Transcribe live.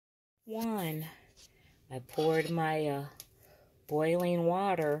One, I poured my boiling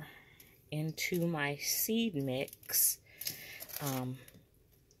water into my seed mix.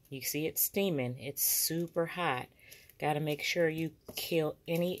 You see it's steaming. It's super hot. Got to make sure you kill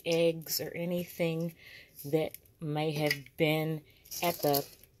any eggs or anything that may have been at the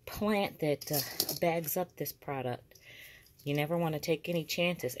plant that bags up this product. You never want to take any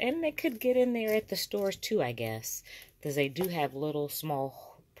chances. And they could get in there at the stores too, I guess, because they do have little small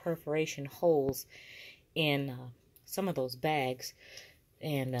perforation holes in some of those bags.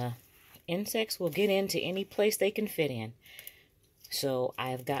 And insects will get into any place they can fit in. So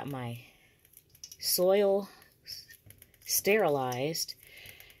I've got my soil sterilized,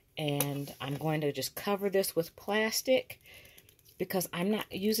 and I'm going to just cover this with plastic because I'm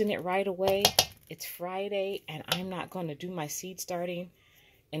not using it right away. It's Friday, and I'm not going to do my seed starting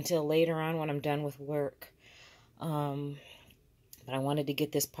until later on when I'm done with work. But I wanted to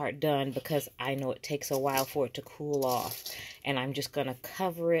get this part done because I know it takes a while for it to cool off. And I'm just going to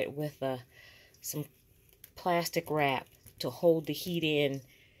cover it with some plastic wrap to hold the heat in,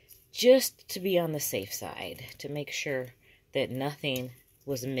 just to be on the safe side, to make sure that nothing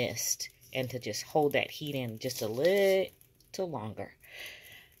was missed, and to just hold that heat in just a little longer.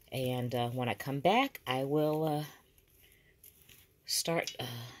 And when I come back, I will start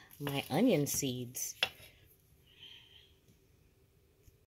my onion seeds.